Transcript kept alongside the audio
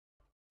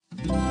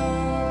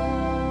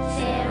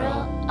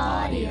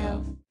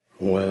Radio.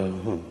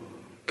 Welcome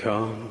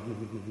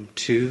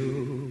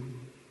to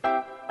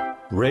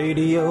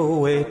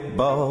Radio 8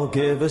 Ball,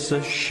 give us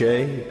a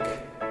shake.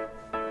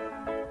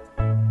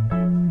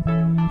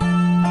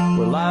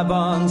 We're live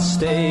on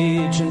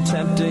stage and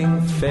tempting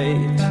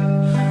fate.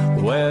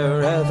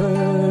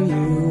 Wherever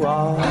you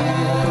are,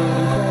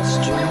 putting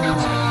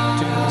questions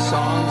to the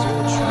songs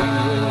which we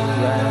will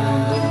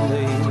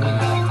randomly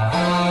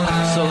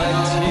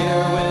select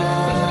here with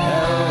the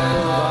help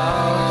of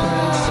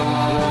our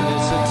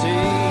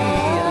synchronicity.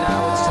 And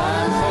now it's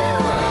time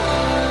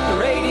for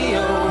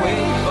Radio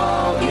 8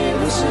 Ball,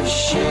 give us a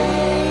shake.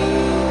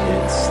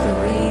 It's the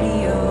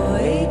Radio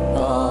 8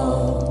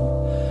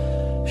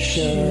 Ball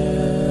Show.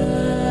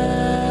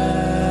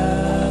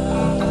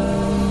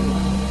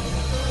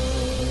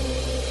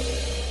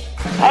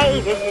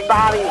 Hey, this is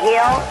Bobby Hill,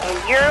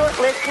 and you're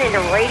listening to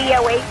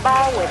Radio 8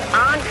 Ball with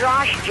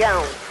Andras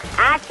Jones.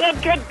 I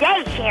said good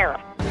day, Sheriff.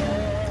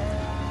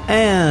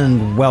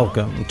 And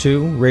welcome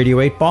to Radio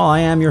 8 Ball. I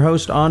am your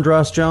host,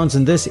 Andras Jones,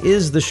 and this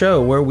is the show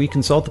where we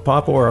consult the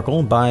pop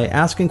oracle by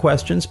asking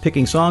questions,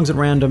 picking songs at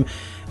random,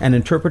 and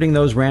interpreting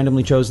those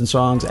randomly chosen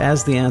songs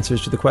as the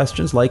answers to the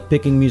questions, like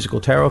picking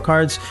musical tarot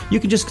cards. You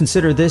can just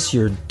consider this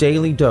your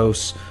daily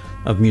dose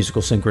of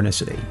musical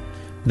synchronicity.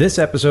 This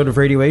episode of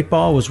Radio 8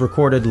 Ball was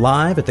recorded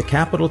live at the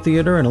Capitol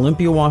Theater in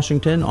Olympia,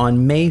 Washington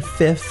on May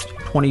 5th,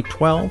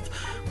 2012,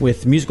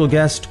 with musical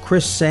guest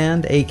Chris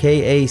Sand,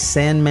 a.k.a.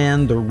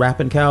 Sandman the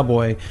Rappin'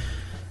 Cowboy,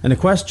 and a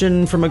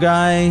question from a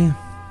guy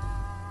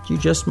you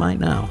just might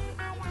know.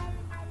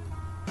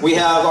 We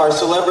have our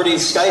celebrity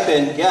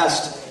Skype-in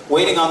guest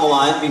waiting on the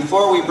line.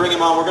 Before we bring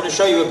him on, we're going to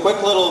show you a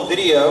quick little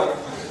video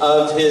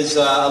of his,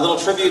 a little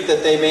tribute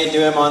that they made to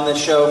him on this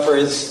show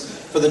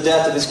for the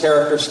death of his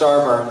character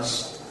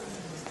Starburns.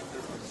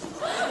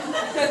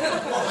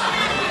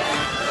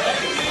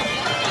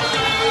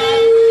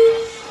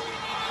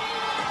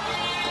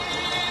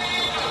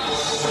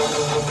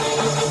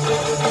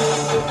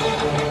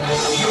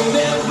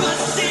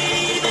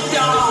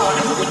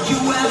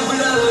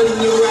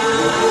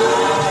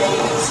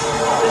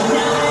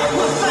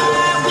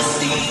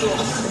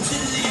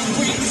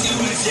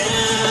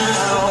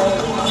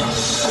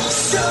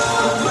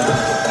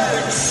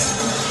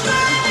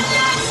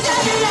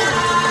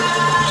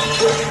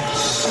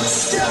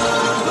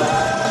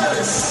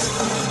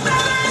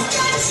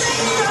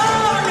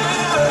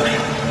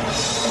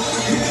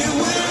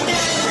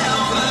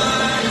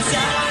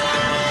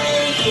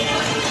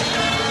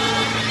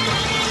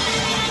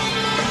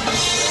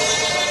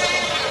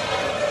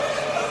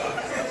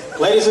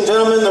 Ladies and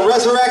gentlemen, the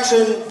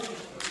resurrection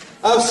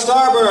of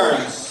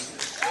Starburns,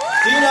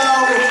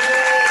 Dino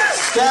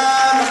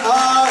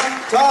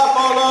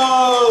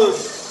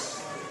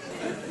Stamatopoulos.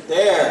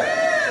 There.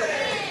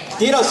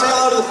 Dino, say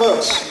hello to the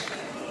folks.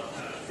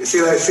 You see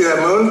that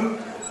moon?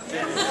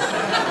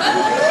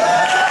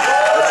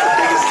 That's the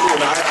biggest moon.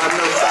 I'm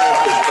no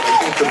scientist, but I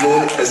think the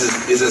moon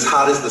is as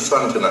hot as the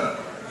sun tonight.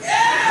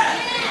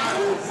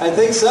 I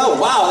think so.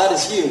 Wow, that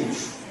is huge.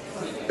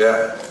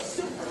 Yeah.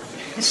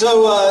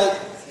 So,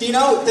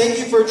 Dino, thank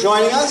you for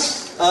joining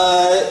us.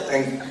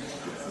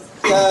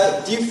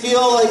 Do you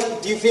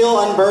feel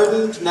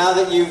unburdened now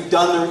that you've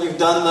done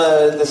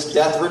this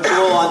death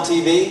ritual on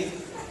TV?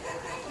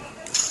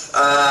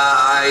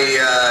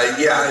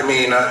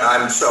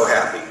 I'm so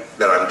happy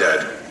that I'm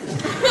dead.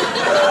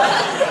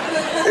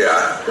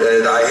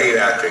 And I hate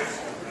acting.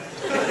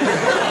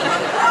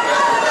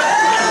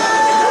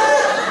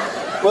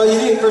 Well,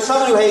 for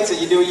someone who hates it,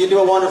 you do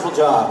a wonderful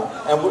job,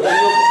 and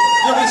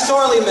you'll be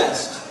sorely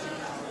missed.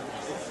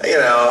 You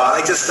know,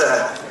 I just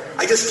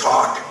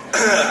talk.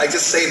 I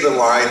just say the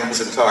lines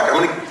and talk. I'm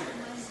gonna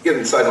get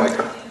inside my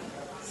car.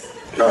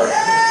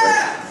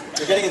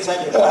 You're getting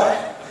inside your car.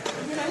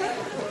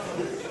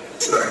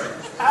 Sorry.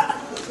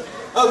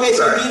 Okay,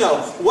 so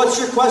Dino, what's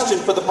your question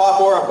for the Pop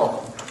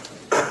Oracle?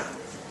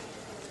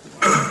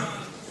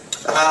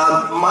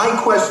 My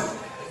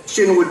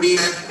question would be: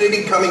 is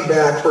Community coming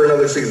back for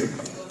another season?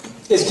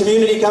 Is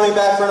Community coming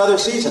back for another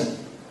season?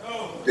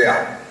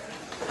 Yeah.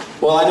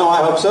 Well, I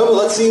hope so, but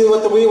let's see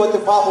what the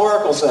Pop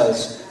Oracle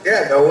says.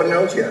 Yeah, no one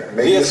knows yet.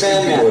 Maybe Via a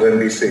few people at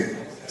NBC.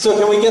 So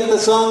can we get the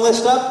song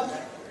list up?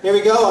 Here we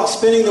go. I'm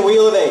spinning the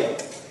wheel of 8.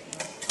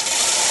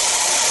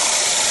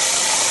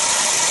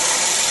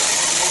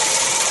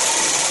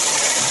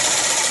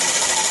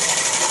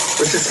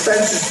 The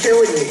suspense is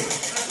killing me.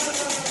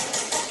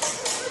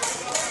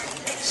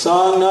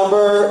 Song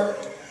number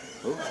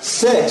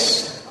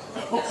 6,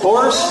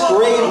 Horse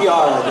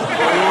Graveyard.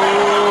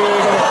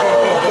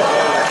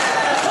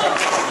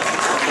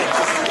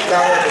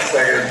 Now, wait a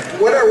second.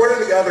 What are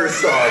the other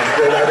songs?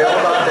 Are they all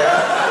about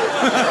death?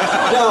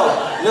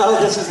 No,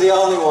 this is the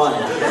only one.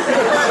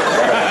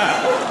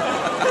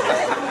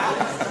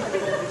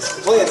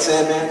 Play it,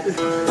 Sandman.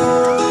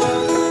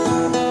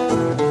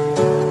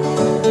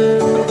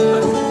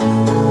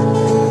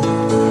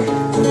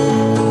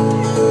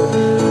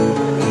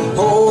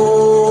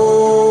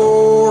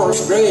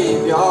 Horse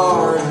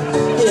graveyard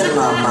in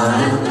my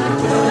mind.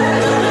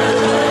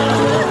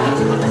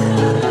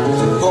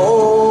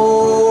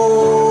 Horse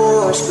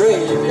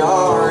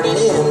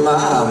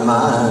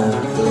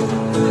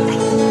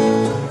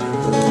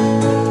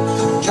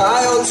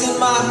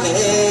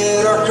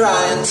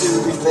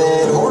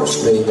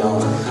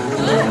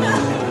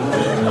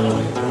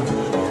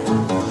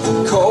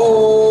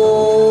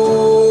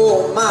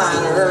Coal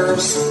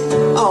miners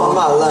on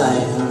my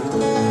land.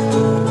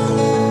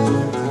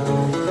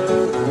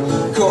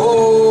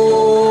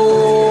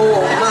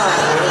 Coal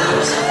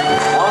miners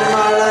on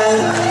my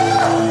land.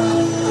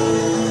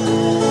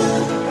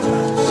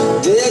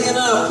 Digging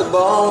up the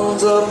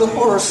bones of the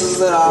horses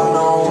that I've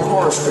known,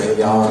 horse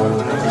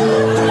graveyard.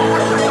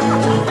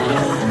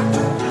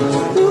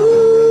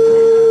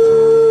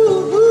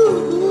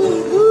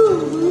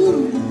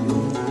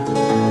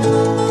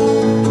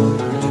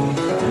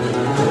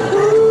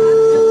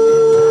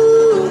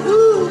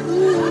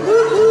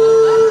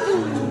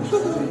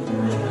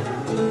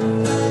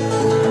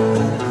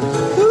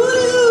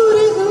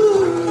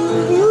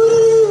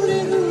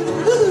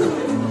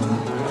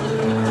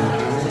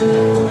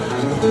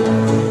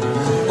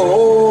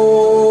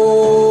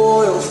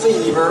 Oil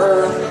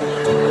fever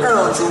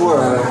runs the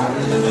world.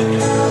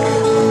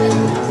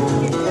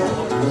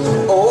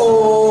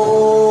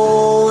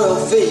 Oil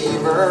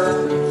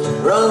fever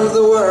runs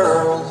the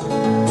world.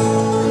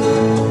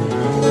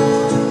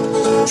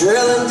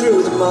 Drilling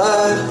through the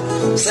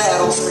mud,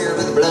 saddle smeared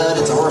with blood.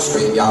 It's a horse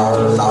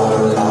graveyard.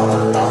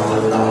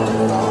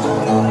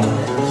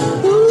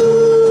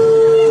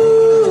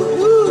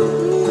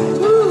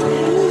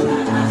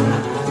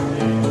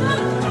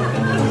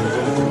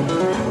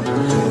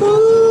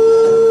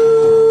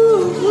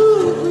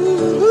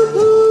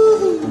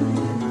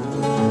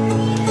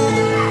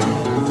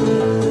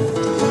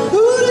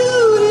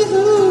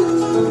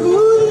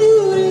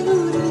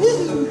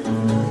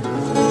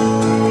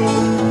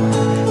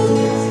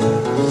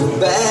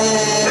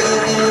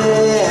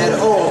 Bad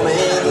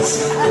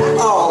omens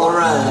all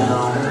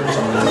around.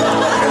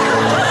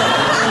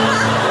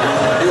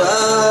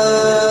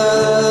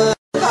 Blood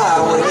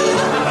highway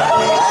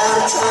out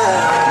of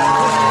town.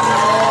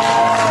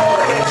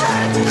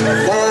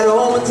 Bad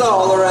omens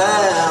all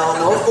around.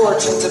 No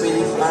fortune to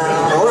be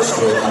found. Horse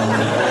graveyard.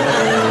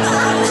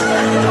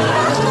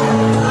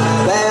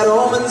 Bad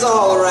omens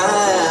all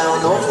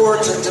around. No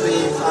fortune to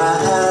be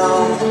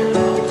found.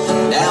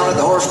 Down at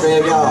the horse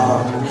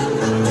graveyard.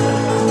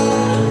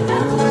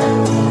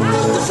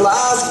 The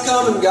flies have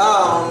come and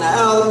gone.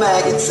 Now the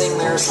maggots sing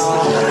their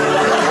song.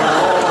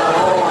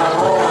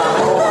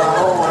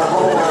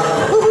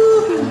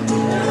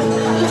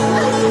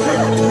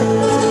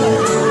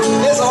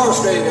 It's a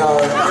horse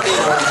graveyard.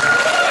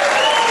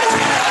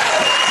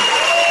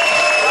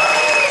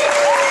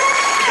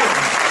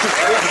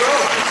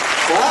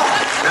 Wow.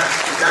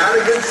 Not a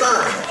good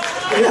sign.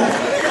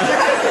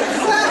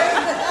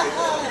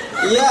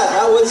 Yeah,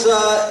 that was, I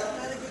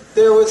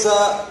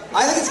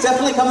think it's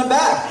definitely coming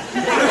back.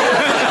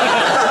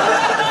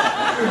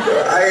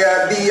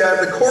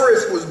 The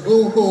chorus was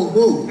boo hoo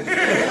hoo.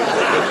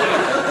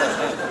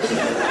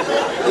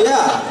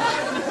 Yeah.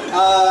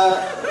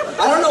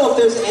 I don't know if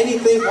there's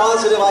anything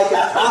positive I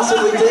can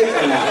possibly take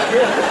from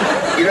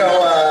that. You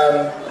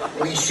know,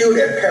 we shoot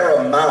at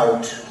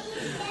Paramount.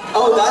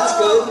 Oh, that's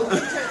good.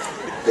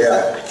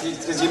 Yeah.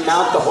 Because you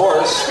mount the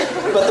horse,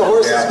 but the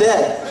horse Yeah. is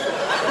dead.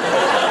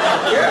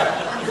 Yeah.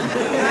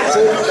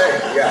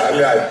 I'm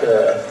not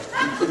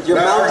You're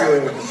not mounting,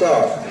 arguing with the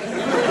song.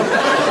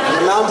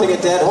 you're mounting a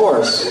dead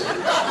horse.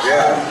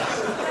 Yeah.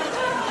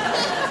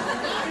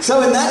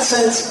 So in that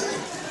sense,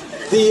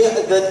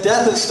 the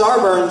death of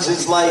Starburns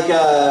is like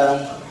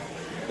a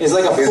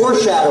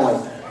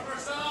foreshadowing.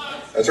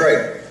 That's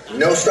right.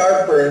 No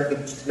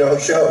Starburns, no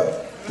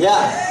show.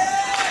 Yeah.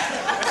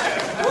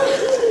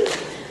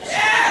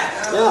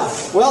 Yeah.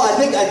 Well, I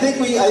think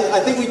we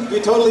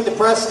totally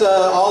depressed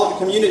all of the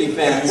Community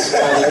fans.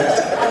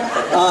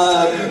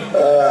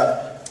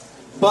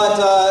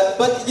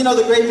 But you know,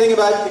 the great thing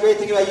about you,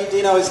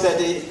 Dino, is that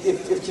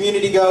if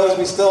Community goes,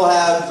 we still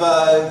have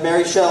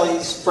Mary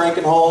Shelley's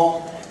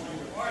Frankenhole.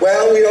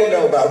 Well, we don't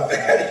know about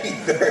that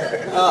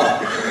either.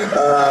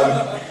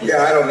 Oh.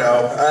 Yeah, I don't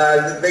know.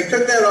 They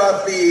took that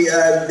off the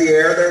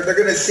air. They're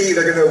going to see.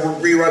 They're going to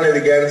rerun it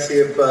again, see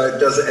if it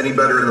does any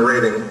better in the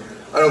rating.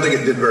 I don't think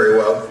it did very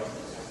well.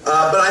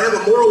 But I have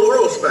a Moral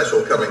Oral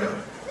special coming up.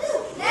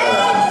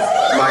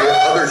 My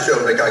other show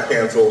that got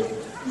canceled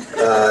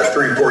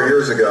 3-4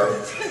 years ago.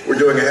 We're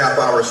doing a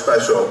half-hour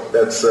special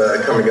that's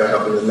coming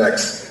up in the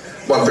next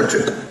month or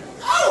two.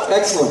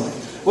 Excellent.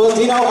 Well,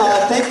 Dino,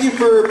 thank you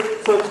for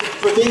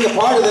being a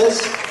part of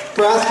this,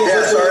 for asking.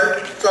 Yeah,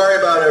 sorry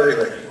about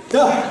everything.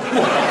 No.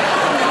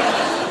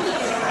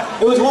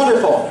 It was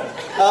wonderful.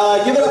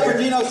 Give it up for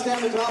Dino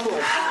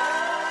Stamatopoulos.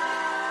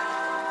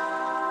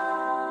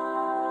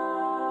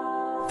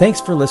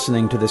 Thanks for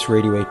listening to this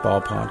Radio 8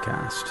 Ball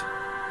podcast.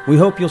 We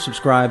hope you'll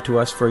subscribe to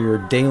us for your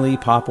daily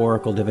Pop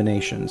Oracle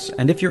divinations.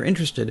 And if you're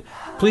interested,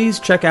 please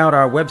check out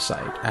our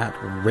website at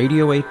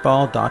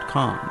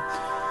radio8ball.com.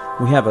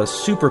 We have a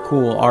super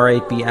cool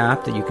R8B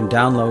app that you can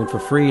download for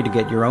free to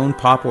get your own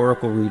Pop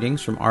Oracle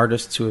readings from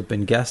artists who have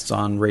been guests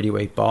on Radio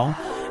 8 Ball.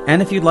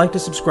 And if you'd like to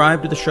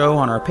subscribe to the show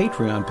on our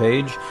Patreon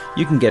page,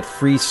 you can get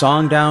free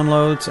song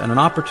downloads and an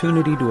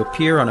opportunity to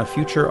appear on a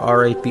future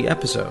R8B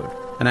episode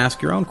and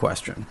ask your own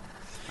question.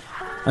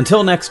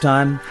 Until next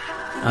time,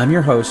 I'm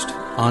your host,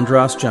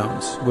 Andras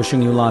Jones,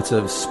 wishing you lots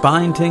of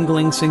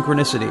spine-tingling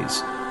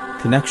synchronicities,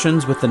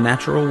 connections with the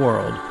natural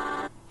world,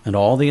 and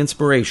all the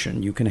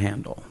inspiration you can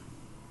handle.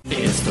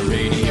 It's the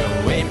Radio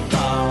 8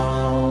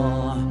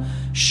 Ball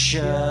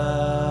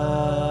Show.